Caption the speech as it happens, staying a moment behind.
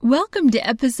Welcome to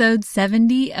episode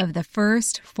 70 of the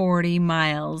First 40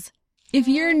 Miles. If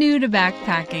you're new to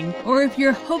backpacking, or if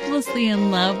you're hopelessly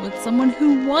in love with someone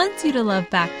who wants you to love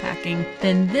backpacking,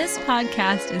 then this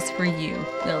podcast is for you.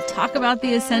 We'll talk about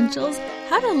the essentials,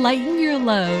 how to lighten your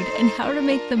load, and how to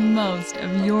make the most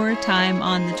of your time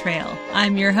on the trail.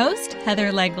 I'm your host,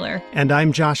 Heather Legler. And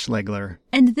I'm Josh Legler.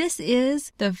 And this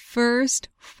is the First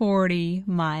 40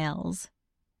 Miles.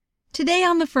 Today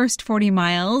on the First 40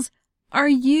 Miles, are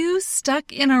you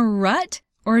stuck in a rut?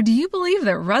 Or do you believe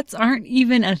that ruts aren't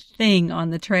even a thing on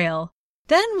the trail?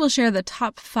 Then we'll share the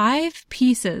top 5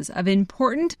 pieces of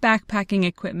important backpacking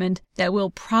equipment that will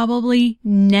probably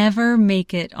never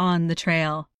make it on the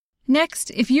trail.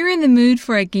 Next, if you're in the mood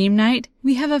for a game night,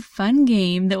 we have a fun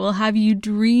game that will have you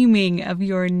dreaming of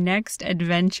your next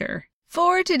adventure.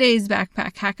 For today's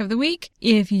backpack hack of the week,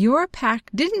 if your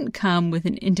pack didn't come with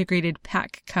an integrated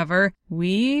pack cover,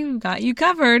 we've got you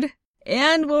covered.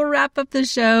 And we'll wrap up the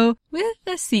show with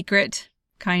a secret,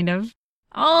 kind of.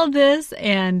 All this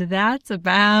and that's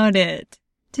about it.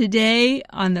 Today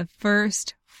on the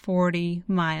First 40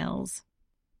 Miles.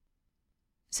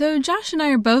 So Josh and I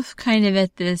are both kind of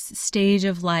at this stage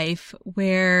of life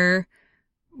where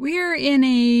we're in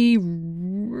a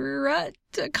rut,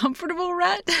 a comfortable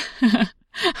rut.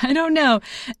 I don't know,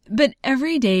 but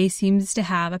every day seems to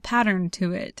have a pattern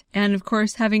to it. And of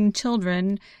course, having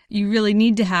children, you really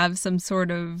need to have some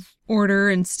sort of order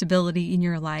and stability in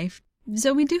your life.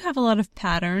 So we do have a lot of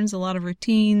patterns, a lot of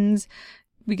routines.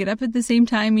 We get up at the same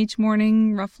time each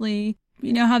morning, roughly.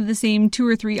 Have the same 2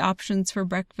 or 3 options for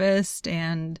breakfast.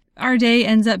 And our day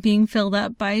ends up being filled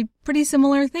up by pretty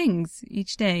similar things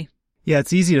each day. Yeah,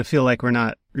 it's easy to feel like we're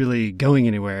not really going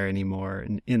anywhere anymore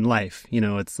in life.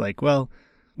 It's like, well,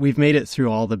 we've made it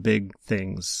through all the big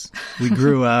things. We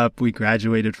grew up, we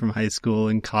graduated from high school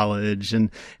and college and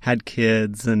had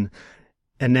kids. And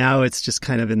now it's just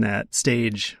kind of in that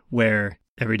stage where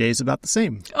every day is about the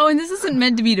same. Oh, and this isn't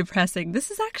meant to be depressing. This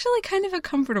is actually kind of a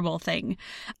comfortable thing.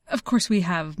 Of course, we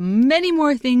have many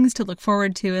more things to look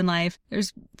forward to in life.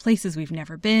 There's places we've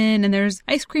never been, and there's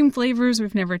ice cream flavors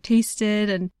we've never tasted,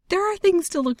 and there are things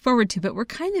to look forward to, but we're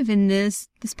kind of in this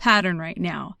pattern right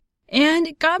now. And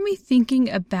it got me thinking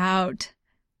about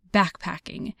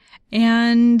backpacking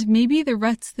and maybe the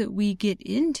ruts that we get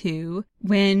into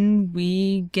when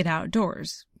we get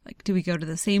outdoors. Like, do we go to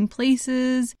the same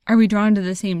places? Are we drawn to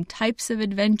the same types of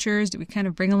adventures? Do we kind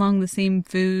of bring along the same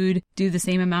food, do the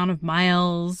same amount of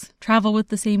miles, travel with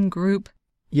the same group?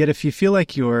 Yet if you feel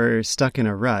like you're stuck in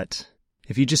a rut,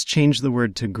 if you just change the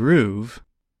word to groove,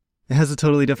 it has a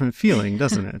totally different feeling,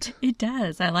 doesn't it? It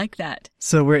does. I like that.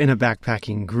 So we're in a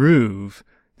backpacking groove.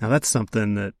 Now that's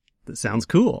something that sounds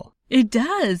cool. It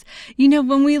does.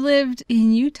 When we lived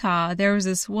in Utah, there was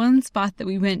this one spot that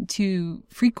we went to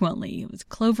frequently. It was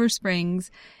Clover Springs,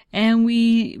 and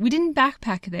we didn't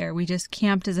backpack there. We just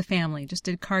camped as a family, just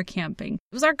did car camping.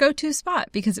 It was our go-to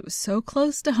spot because it was so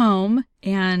close to home,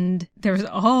 and there was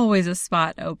always a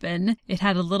spot open. It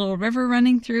had a little river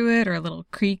running through it, or a little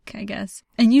creek, I guess.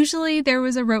 And usually there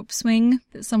was a rope swing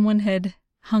that someone had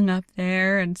hung up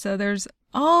there, and so there's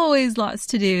always lots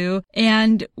to do,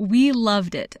 and we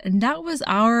loved it. And that was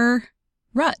our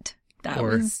rut.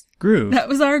 Groove. That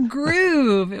was our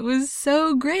groove. It was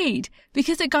so great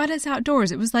because it got us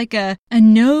outdoors. It was like a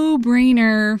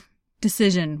no-brainer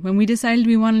decision. When we decided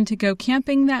we wanted to go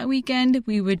camping that weekend,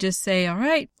 we would just say, all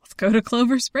right, let's go to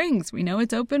Clover Springs. We know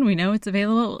it's open. We know it's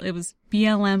available. It was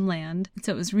BLM land.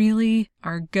 So it was really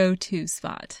our go-to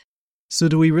spot. So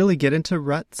do we really get into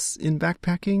ruts in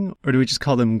backpacking, or do we just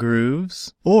call them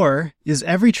grooves? Or is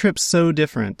every trip so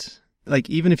different? Like,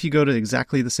 even if you go to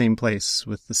exactly the same place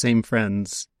with the same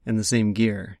friends and the same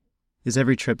gear, is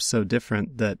every trip so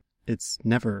different that it's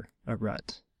never a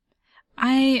rut?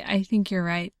 I think you're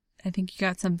right. I think you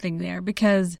got something there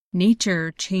because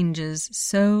nature changes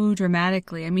so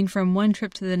dramatically. I mean, from one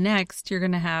trip to the next, you're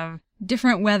going to have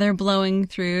different weather blowing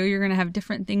through. You're going to have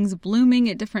different things blooming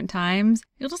at different times.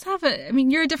 You'll just have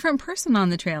you're a different person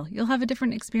on the trail. You'll have a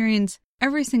different experience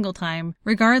every single time,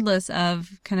 regardless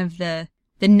of kind of the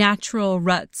natural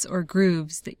ruts or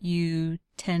grooves that you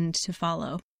tend to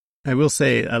follow. I will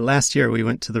say, last year we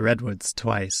went to the Redwoods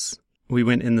twice. We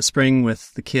went in the spring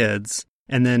with the kids,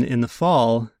 and then in the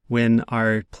fall, when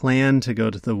our plan to go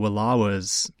to the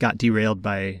Wallowas got derailed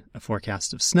by a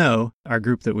forecast of snow, our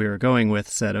group that we were going with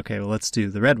said, okay, well, let's do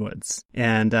the Redwoods.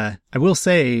 And I will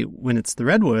say, when it's the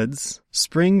Redwoods,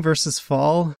 spring versus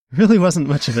fall really wasn't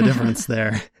much of a difference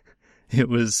there. It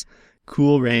was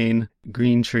cool rain,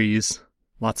 green trees,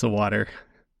 lots of water,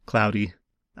 cloudy.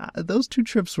 Those two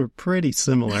trips were pretty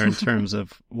similar in terms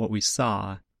of what we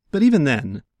saw. But even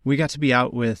then, We got to be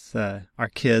out with our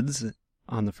kids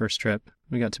on the first trip.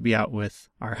 We got to be out with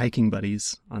our hiking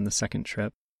buddies on the second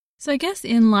trip. So I guess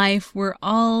in life, we're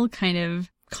all kind of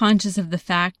conscious of the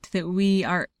fact that we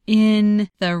are in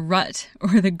the rut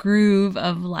or the groove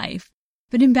of life.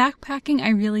 But in backpacking, I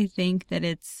really think that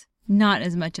it's not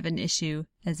as much of an issue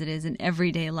as it is in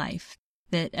everyday life.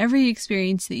 That every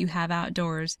experience that you have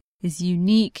outdoors is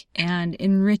unique and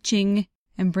enriching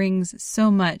and brings so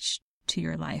much to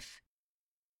your life.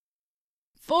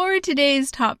 For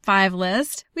today's top 5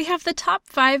 list, we have the top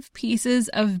 5 pieces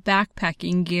of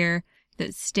backpacking gear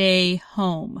that stay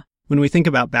home. When we think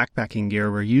about backpacking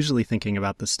gear, we're usually thinking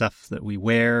about the stuff that we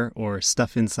wear or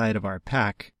stuff inside of our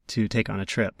pack to take on a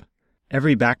trip.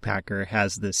 Every backpacker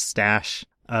has this stash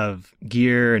of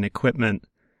gear and equipment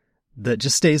that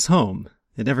just stays home.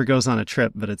 It never goes on a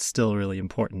trip, but it's still really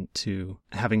important to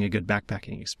having a good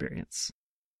backpacking experience.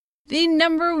 The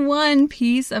number 1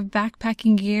 piece of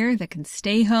backpacking gear that can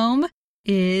stay home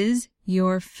is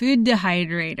your food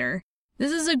dehydrator.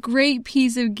 This is a great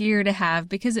piece of gear to have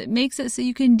because it makes it so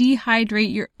you can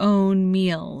dehydrate your own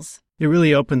meals. It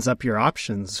really opens up your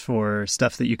options for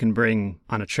stuff that you can bring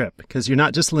on a trip because you're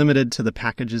not just limited to the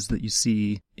packages that you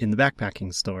see in the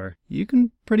backpacking store. You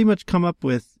can pretty much come up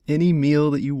with any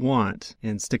meal that you want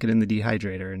and stick it in the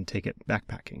dehydrator and take it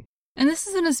backpacking. And this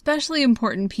is an especially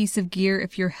important piece of gear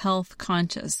if you're health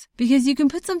conscious, because you can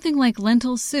put something like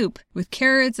lentil soup with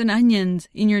carrots and onions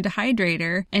in your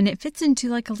dehydrator and it fits into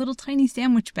like a little tiny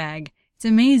sandwich bag. It's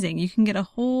amazing. You can get a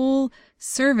whole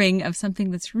serving of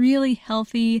something that's really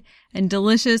healthy and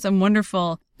delicious and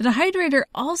wonderful. The dehydrator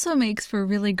also makes for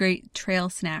really great trail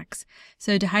snacks.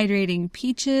 So dehydrating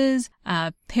peaches,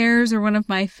 pears are one of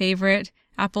my favorite.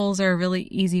 Apples are a really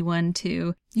easy one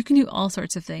too. You can do all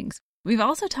sorts of things. We've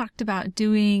also talked about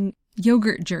doing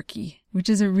yogurt jerky, which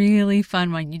is a really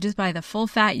fun one. You just buy the full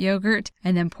fat yogurt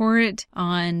and then pour it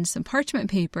on some parchment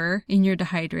paper in your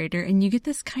dehydrator and you get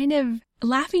this kind of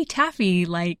Laffy Taffy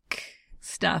like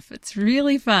stuff. It's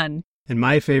really fun. And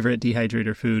my favorite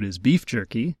dehydrator food is beef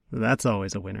jerky. That's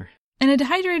always a winner. And a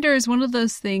dehydrator is one of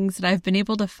those things that I've been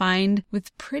able to find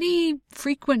with pretty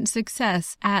frequent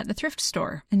success at the thrift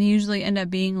store. And they usually end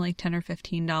up being like $10 or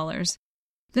 $15.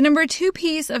 The number 2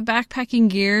 piece of backpacking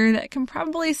gear that can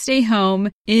probably stay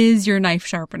home is your knife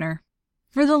sharpener.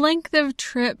 For the length of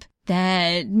trip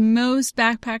that most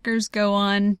backpackers go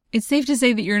on, it's safe to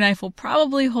say that your knife will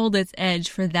probably hold its edge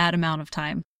for that amount of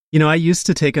time. You know, I used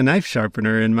to take a knife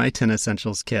sharpener in my 10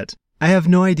 Essentials kit. I have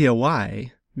no idea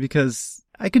why, because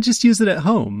I could just use it at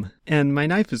home, and my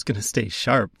knife is going to stay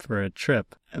sharp for a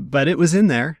trip. But it was in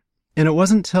there. And it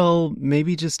wasn't till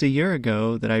maybe just a year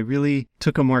ago that I really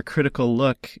took a more critical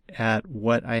look at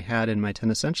what I had in my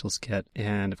 10 Essentials kit.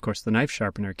 And of course, the knife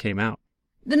sharpener came out.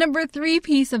 The number 3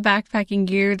 piece of backpacking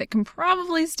gear that can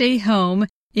probably stay home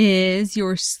is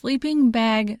your sleeping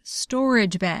bag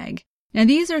storage bag. Now,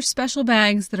 these are special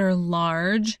bags that are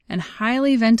large and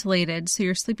highly ventilated, so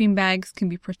your sleeping bags can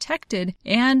be protected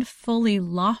and fully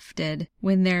lofted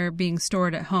when they're being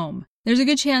stored at home. There's a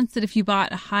good chance that if you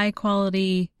bought a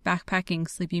high-quality backpacking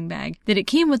sleeping bag, that it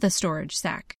came with a storage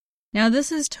sack. Now,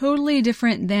 this is totally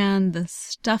different than the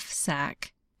stuff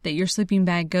sack that your sleeping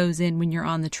bag goes in when you're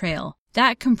on the trail.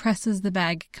 That compresses the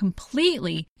bag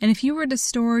completely, and if you were to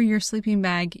store your sleeping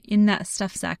bag in that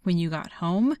stuff sack when you got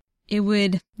home, it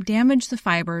would damage the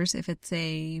fibers if it's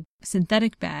a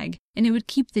synthetic bag, and it would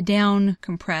keep the down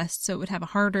compressed, so it would have a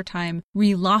harder time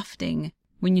re-lofting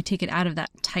when you take it out of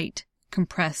that tight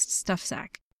compressed stuff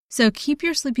sack. So keep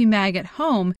your sleeping bag at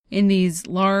home in these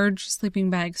large sleeping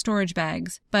bag storage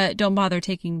bags, but don't bother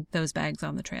taking those bags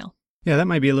on the trail. Yeah, that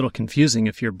might be a little confusing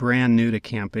if you're brand new to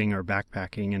camping or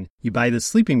backpacking and you buy this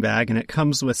sleeping bag and it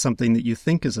comes with something that you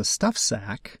think is a stuff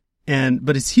sack,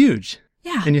 but it's huge.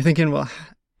 Yeah. And you're thinking, well,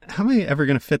 how am I ever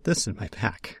going to fit this in my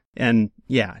pack? And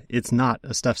yeah, it's not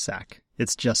a stuff sack.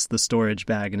 It's just the storage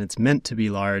bag, and it's meant to be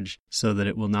large so that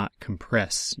it will not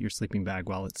compress your sleeping bag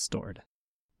while it's stored.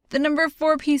 The number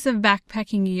 4 piece of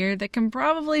backpacking gear that can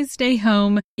probably stay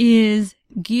home is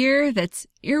gear that's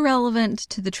irrelevant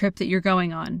to the trip that you're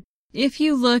going on. If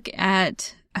you look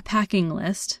at a packing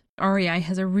list, REI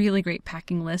has a really great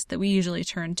packing list that we usually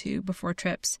turn to before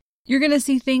trips. You're going to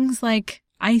see things like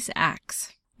ice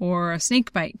axe or a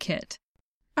snakebite kit.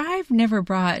 I've never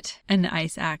brought an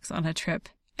ice axe on a trip.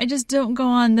 I just don't go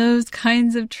on those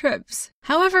kinds of trips.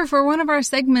 However, for one of our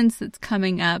segments that's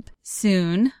coming up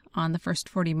soon on the first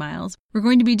 40 miles, we're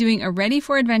going to be doing a Ready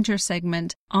for Adventure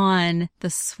segment on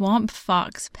the Swamp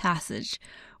Fox Passage,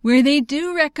 where they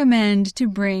do recommend to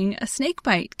bring a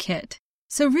snakebite kit.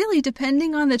 So really,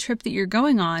 depending on the trip that you're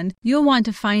going on, you'll want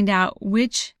to find out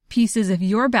which pieces of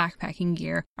your backpacking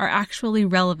gear are actually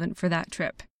relevant for that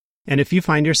trip. And if you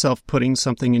find yourself putting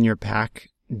something in your pack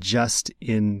just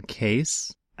in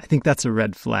case, I think that's a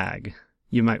red flag.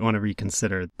 You might want to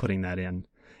reconsider putting that in.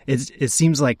 It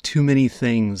seems like too many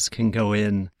things can go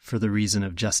in for the reason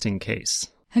of just in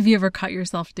case. Have you ever caught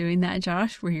yourself doing that,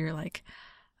 Josh, where you're like,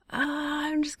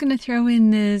 I'm just going to throw in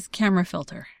this camera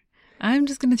filter. I'm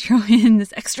just going to throw in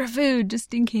this extra food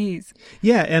just in case.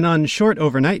 Yeah, and on short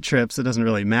overnight trips, it doesn't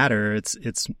really matter.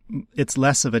 It's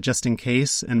less of a just in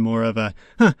case and more of a,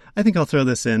 I think I'll throw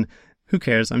this in. Who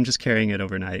cares? I'm just carrying it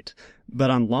overnight. But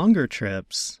on longer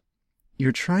trips,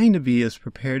 you're trying to be as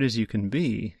prepared as you can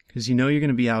be because you know you're going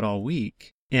to be out all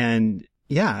week. And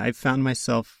yeah, I've found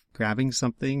myself grabbing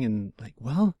something and like,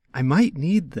 well, I might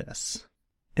need this.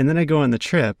 And then I go on the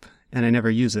trip and I never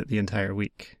use it the entire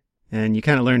week. And you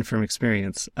kind of learn from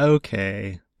experience,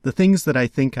 okay, the things that I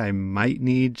think I might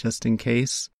need just in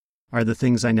case are the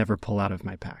things I never pull out of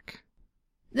my pack.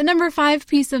 The number 5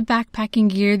 piece of backpacking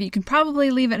gear that you can probably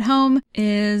leave at home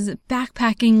is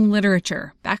backpacking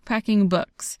literature, backpacking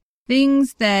books.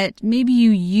 Things that maybe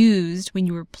you used when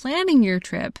you were planning your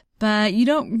trip, but you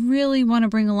don't really want to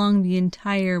bring along the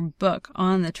entire book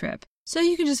on the trip. So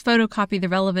you can just photocopy the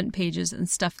relevant pages and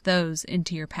stuff those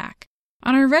into your pack.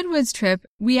 On our Redwoods trip,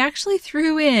 we actually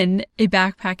threw in a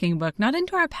backpacking book, not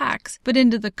into our packs, but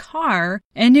into the car,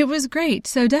 and it was great.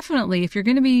 So definitely, if you're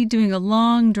going to be doing a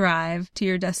long drive to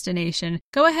your destination,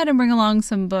 go ahead and bring along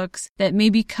some books that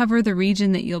maybe cover the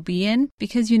region that you'll be in,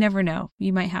 because you never know.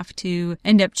 You might have to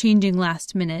end up changing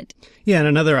last minute. Yeah, and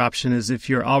another option is if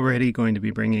you're already going to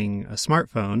be bringing a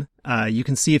smartphone, you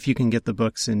can see if you can get the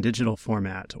books in digital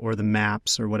format or the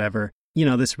maps or whatever. You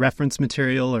know, this reference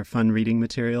material or fun reading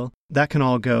material, that can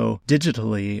all go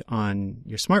digitally on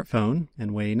your smartphone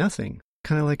and weigh nothing.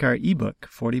 Kind of like our ebook,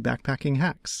 40 Backpacking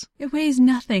Hacks. It weighs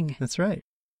nothing. That's right.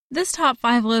 This top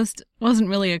 5 list wasn't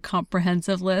really a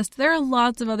comprehensive list. There are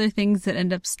lots of other things that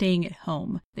end up staying at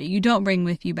home that you don't bring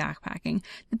with you backpacking,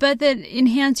 but that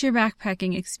enhance your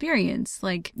backpacking experience,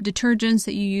 like detergents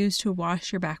that you use to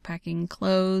wash your backpacking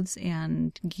clothes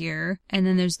and gear. And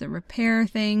then there's the repair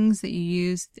things that you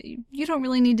use. You don't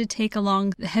really need to take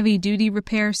along the heavy-duty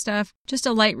repair stuff. Just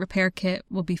a light repair kit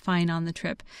will be fine on the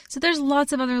trip. So there's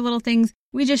lots of other little things.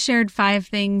 We just shared 5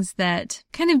 things that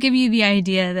kind of give you the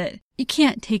idea that you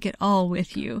can't take it all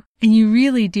with you, and you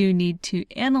really do need to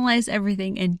analyze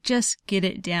everything and just get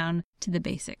it down to the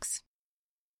basics.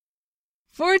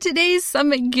 For today's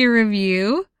Summit Gear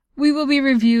Review, we will be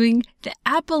reviewing the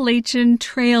Appalachian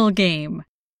Trail Game.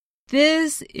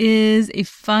 This is a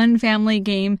fun family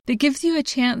game that gives you a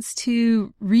chance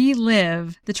to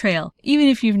relive the trail, even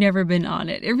if you've never been on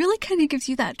it. It really kind of gives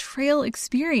you that trail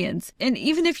experience. And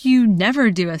even if you never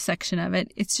do a section of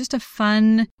it, it's just a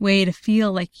fun way to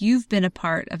feel like you've been a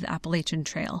part of the Appalachian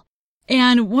Trail.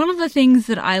 And one of the things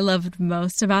that I loved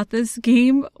most about this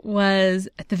game was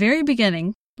at the very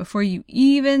beginning, before you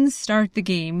even start the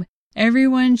game,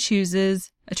 everyone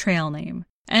chooses a trail name.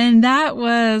 And that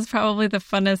was probably the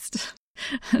funnest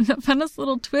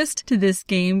little twist to this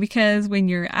game, because when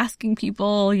you're asking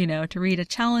people, to read a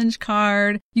challenge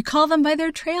card, you call them by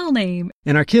their trail name.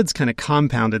 And our kids kind of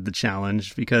compounded the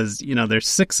challenge because, there's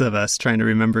 6 of us trying to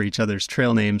remember each other's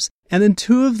trail names. And then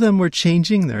 2 of them were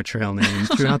changing their trail names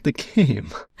throughout the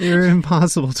game. They were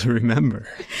impossible to remember.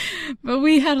 But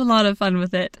we had a lot of fun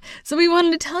with it. So we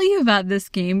wanted to tell you about this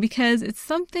game because it's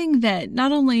something that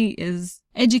not only is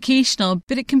educational,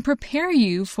 but it can prepare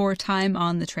you for time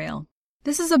on the trail.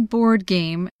 This is a board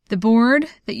game. The board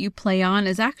that you play on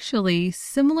is actually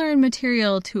similar in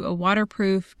material to a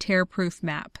waterproof, tear-proof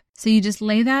map. So you just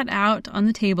lay that out on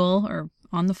the table or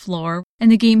on the floor, and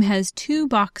the game has 2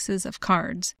 boxes of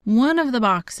cards. One of the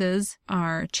boxes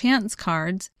are chance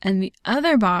cards, and the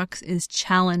other box is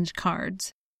challenge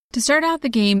cards. To start out the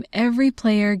game, every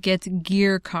player gets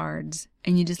gear cards,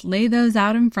 and you just lay those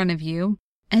out in front of you.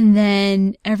 And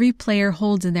then every player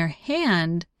holds in their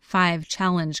hand 5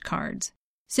 challenge cards.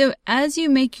 So as you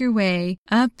make your way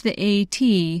up the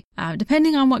AT,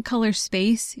 depending on what color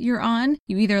space you're on,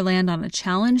 you either land on a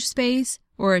challenge space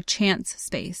or a chance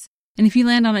space. And if you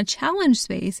land on a challenge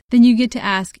space, then you get to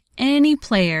ask any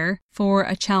player for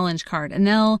a challenge card. And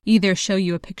they'll either show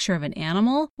you a picture of an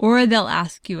animal or they'll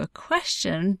ask you a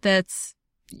question that's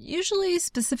usually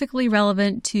specifically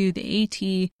relevant to the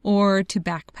AT or to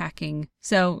backpacking.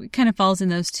 So it kind of falls in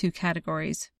those 2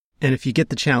 categories. And if you get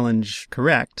the challenge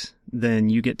correct, then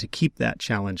you get to keep that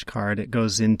challenge card. It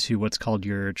goes into what's called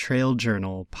your trail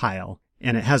journal pile,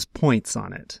 and it has points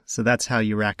on it. So that's how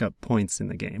you rack up points in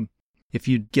the game. If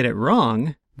you get it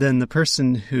wrong, then the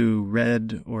person who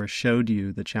read or showed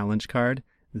you the challenge card,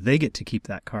 they get to keep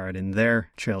that card in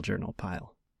their trail journal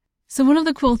pile. So one of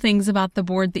the cool things about the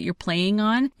board that you're playing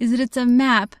on is that it's a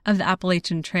map of the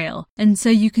Appalachian Trail. And so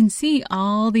you can see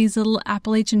all these little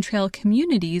Appalachian Trail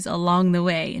communities along the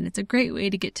way. And it's a great way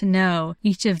to get to know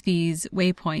each of these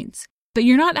waypoints. But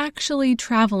you're not actually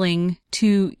traveling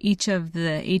to each of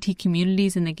the AT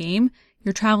communities in the game.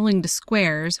 You're traveling to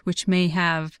squares, which may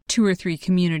have 2 or 3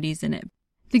 communities in it.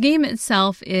 The game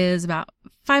itself is about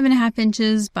 5.5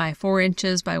 inches by 4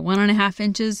 inches by 1.5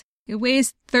 inches. It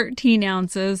weighs 13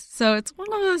 ounces, so it's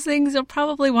one of those things you'll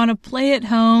probably want to play at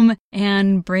home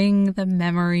and bring the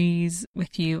memories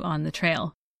with you on the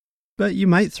trail. But you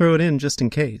might throw it in just in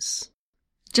case.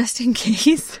 Just in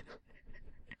case?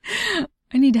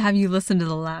 I need to have you listen to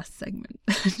the last segment,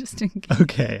 just in case.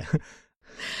 Okay.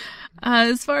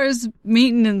 As far as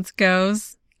maintenance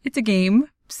goes, it's a game,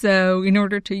 so in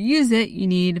order to use it, you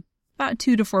need about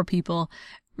 2 to 4 people.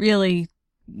 Really,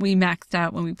 we maxed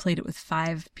out when we played it with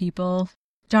 5 people.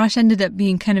 Josh ended up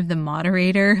being kind of the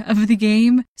moderator of the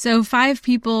game. So 5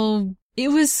 people, it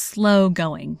was slow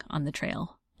going on the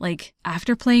trail. Like,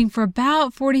 after playing for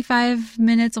about 45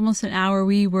 minutes, almost an hour,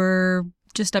 we were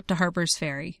just up to Harper's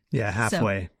Ferry. Yeah,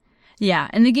 halfway. Yeah,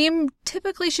 and the game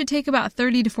typically should take about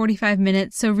 30 to 45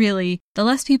 minutes. So really, the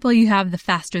less people you have, the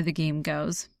faster the game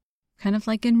goes. Kind of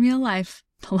like in real life.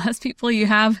 The less people you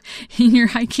have in your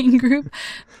hiking group,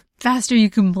 faster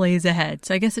you can blaze ahead.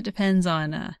 So I guess it depends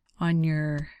on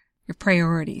your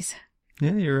priorities.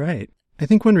 Yeah, you're right. I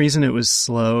think one reason it was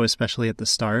slow, especially at the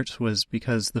start, was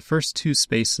because the first 2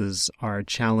 spaces are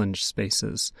challenge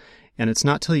spaces. And it's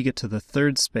not till you get to the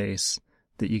 3rd space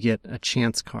that you get a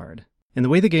chance card. And the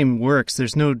way the game works,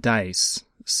 there's no dice.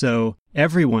 So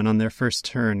everyone on their first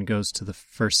turn goes to the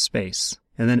first space.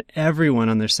 And then everyone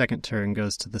on their second turn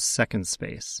goes to the second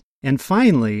space. And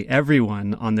finally,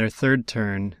 everyone on their 3rd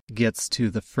turn gets to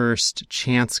the first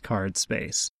chance card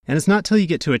space. And it's not till you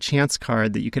get to a chance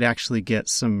card that you could actually get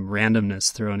some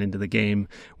randomness thrown into the game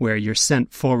where you're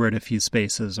sent forward a few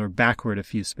spaces or backward a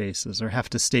few spaces or have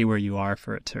to stay where you are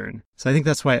for a turn. So I think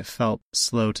that's why it felt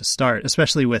slow to start,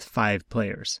 especially with 5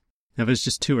 players. Now, if it was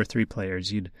just 2 or 3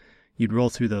 players, you'd roll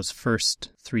through those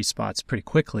first 3 spots pretty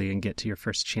quickly and get to your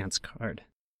first chance card.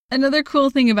 Another cool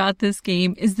thing about this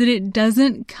game is that it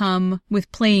doesn't come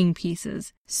with playing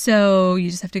pieces. So you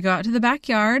just have to go out to the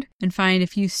backyard and find a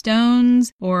few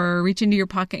stones or reach into your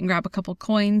pocket and grab a couple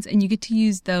coins, and you get to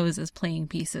use those as playing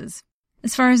pieces.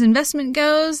 As far as investment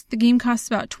goes, the game costs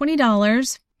about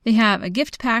 $20. They have a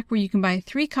gift pack where you can buy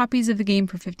 3 copies of the game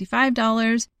for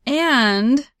 $55,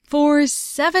 and for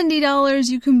 $70,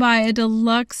 you can buy a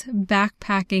deluxe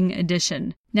backpacking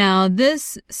edition. Now,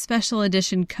 this special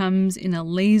edition comes in a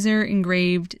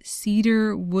laser-engraved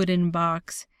cedar wooden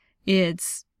box.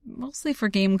 It's mostly for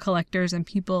game collectors and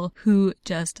people who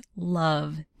just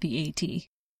love the AT.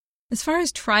 As far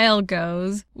as trial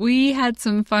goes, we had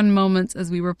some fun moments as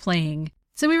we were playing.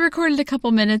 So we recorded a couple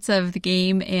minutes of the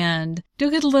game, and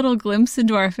you'll get a little glimpse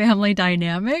into our family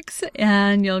dynamics,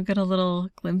 and you'll get a little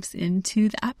glimpse into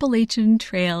the Appalachian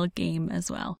Trail game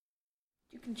as well.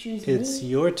 You can choose It's me.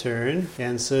 your turn,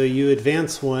 and so you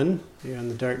advance 1. You're on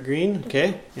the dark green,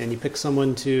 okay? And you pick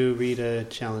someone to read a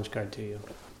challenge card to you.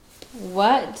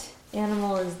 What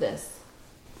animal is this?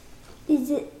 Is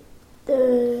it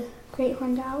the great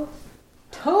horned owl?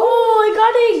 Oh, I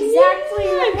got it exactly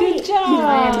right. Good job.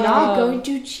 I am not going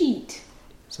to cheat.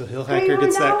 So Hill Hiker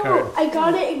gets that card. I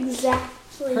got it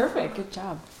exactly. Perfect. Good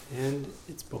job. And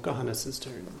it's Pocahontas'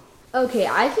 turn. Okay,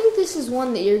 I think this is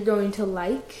one that you're going to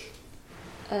like.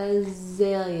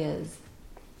 Azaleas.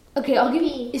 Okay, I'll give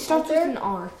you. It starts with an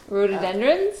R.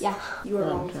 Rhododendrons? Yeah, You are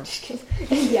wrong. Just kidding.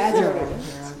 yeah, it's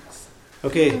right.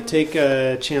 Okay, take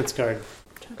a chance card.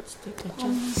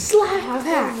 Slap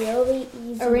pack. Really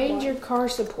easy. Arrange your car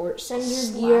support. Send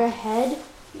your gear ahead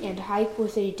and hike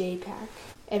with a day pack.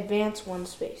 Advance 1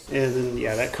 space. And then,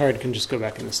 yeah, that card can just go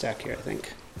back in the stack here, I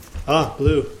think. Ah,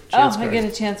 blue. Chance I card. get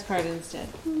a chance card instead.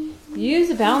 Use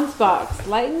a bounce box.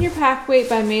 Lighten your pack weight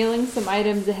by mailing some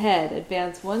items ahead.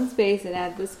 Advance 1 space and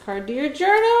add this card to your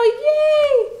journal.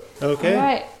 Yay! Okay, All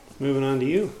right. moving on to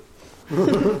you.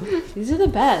 These are the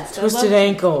best. I Twisted love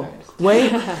ankle. chance cards.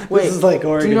 Wait. This is like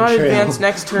Oregon Do not Trail. advance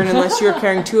next turn unless you are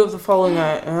carrying 2 of the following.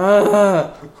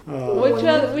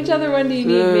 Which other one do you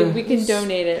need? Maybe we can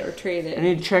donate it or trade I it.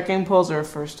 need trekking poles or a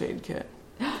first aid kit.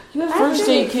 You have First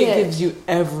aid kit gives you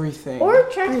everything. Or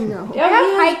check. I Yeah, have we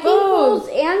have hiking both. poles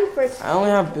and first. I only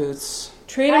have boots.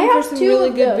 Trade I them have for some 2 really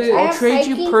of good those. boots. I I'll have trade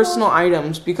you hiking personal poles.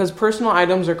 items because personal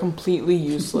items are completely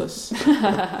useless.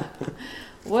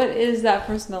 What is that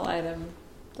personal item?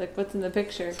 Like, what's in the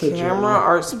picture? The Camera, journal.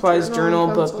 art supplies, Journal, journal,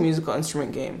 book, pencil. musical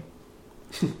instrument, game.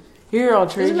 Here, I'll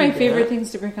trade Those are my you favorite that.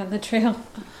 things to bring on the trail.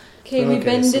 Okay, we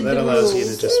bended so that the allows you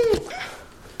rules. to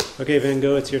just... Okay, Van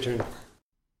Gogh, it's your turn.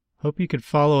 Hope you could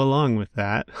follow along with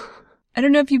that. I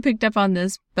don't know if you picked up on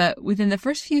this, but within the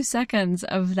first few seconds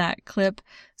of that clip,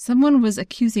 someone was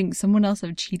accusing someone else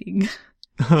of cheating.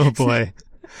 Oh boy.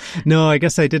 No, I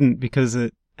guess I didn't because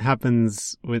it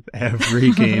happens with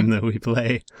every game that we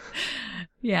play.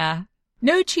 Yeah.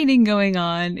 No cheating going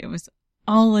on. It was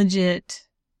all legit.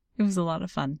 It was a lot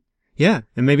of fun. Yeah,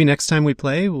 and maybe next time we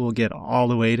play, we'll get all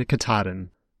the way to Katahdin.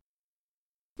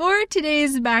 For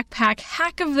today's backpack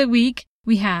hack of the week,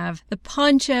 we have the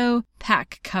poncho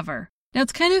pack cover. Now,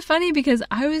 it's kind of funny because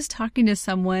I was talking to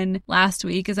someone last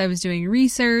week as I was doing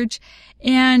research,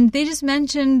 and they just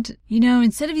mentioned,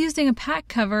 instead of using a pack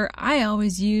cover, I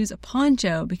always use a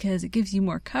poncho because it gives you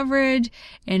more coverage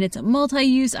and it's a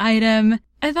multi-use item.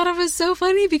 I thought it was so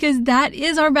funny because that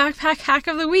is our backpack hack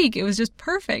of the week. It was just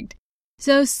perfect.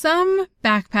 So some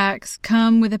backpacks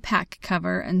come with a pack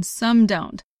cover and some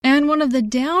don't. And one of the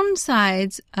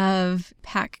downsides of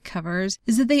pack covers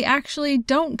is that they actually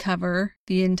don't cover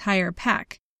the entire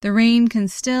pack. The rain can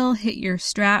still hit your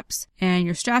straps, and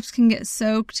your straps can get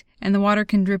soaked, and the water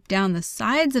can drip down the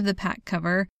sides of the pack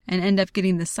cover and end up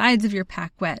getting the sides of your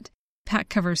pack wet. Pack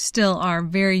covers still are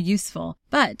very useful,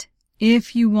 but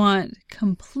if you want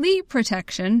complete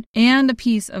protection and a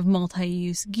piece of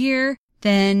multi-use gear,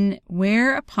 then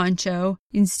wear a poncho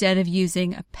instead of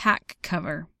using a pack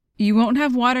cover. You won't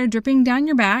have water dripping down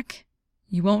your back.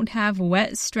 You won't have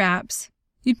wet straps.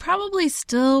 You'd probably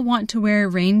still want to wear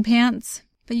rain pants,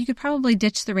 but you could probably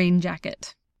ditch the rain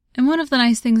jacket. And one of the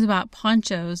nice things about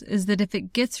ponchos is that if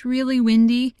it gets really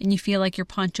windy and you feel like your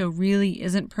poncho really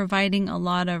isn't providing a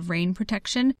lot of rain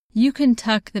protection, you can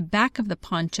tuck the back of the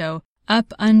poncho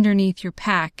up underneath your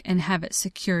pack and have it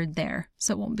secured there,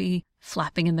 so it won't be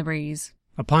flapping in the breeze.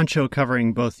 A poncho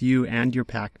covering both you and your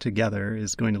pack together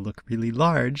is going to look really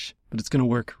large, but it's going to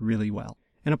work really well.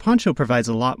 And a poncho provides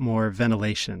a lot more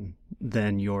ventilation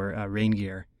than your rain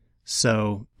gear.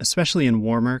 So, especially in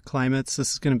warmer climates,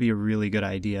 this is going to be a really good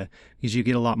idea because you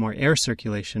get a lot more air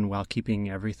circulation while keeping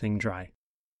everything dry.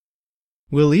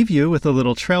 We'll leave you with a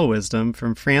little trail wisdom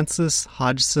from Frances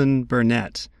Hodgson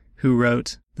Burnett, who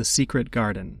wrote The Secret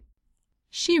Garden.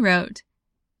 She wrote,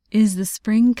 "Is the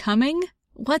spring coming?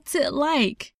 What's it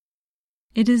like?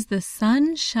 It is the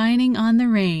sun shining on the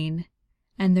rain,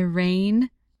 and the rain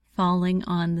falling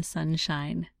on the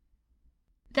sunshine."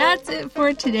 That's it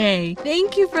for today.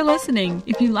 Thank you for listening.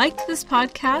 If you liked this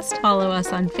podcast, follow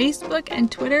us on Facebook and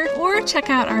Twitter, or check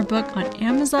out our book on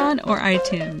Amazon or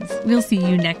iTunes. We'll see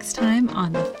you next time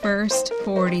on the first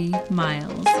 40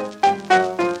 miles.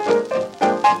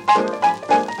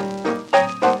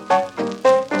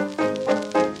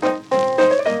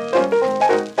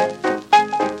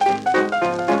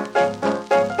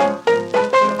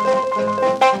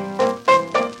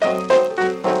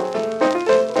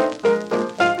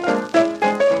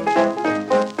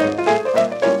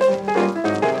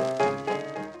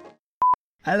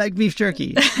 I like beef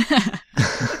jerky.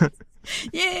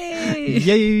 Yay!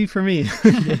 Yay for me.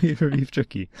 Yay for beef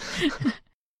jerky. Do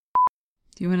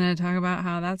you want to talk about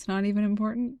how that's not even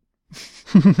important?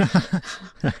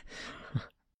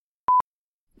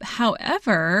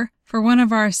 However, for one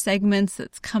of our segments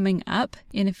that's coming up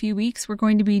in a few weeks, we're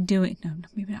going to be doing, no,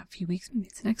 maybe not a few weeks, maybe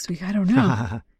it's next week, I don't know.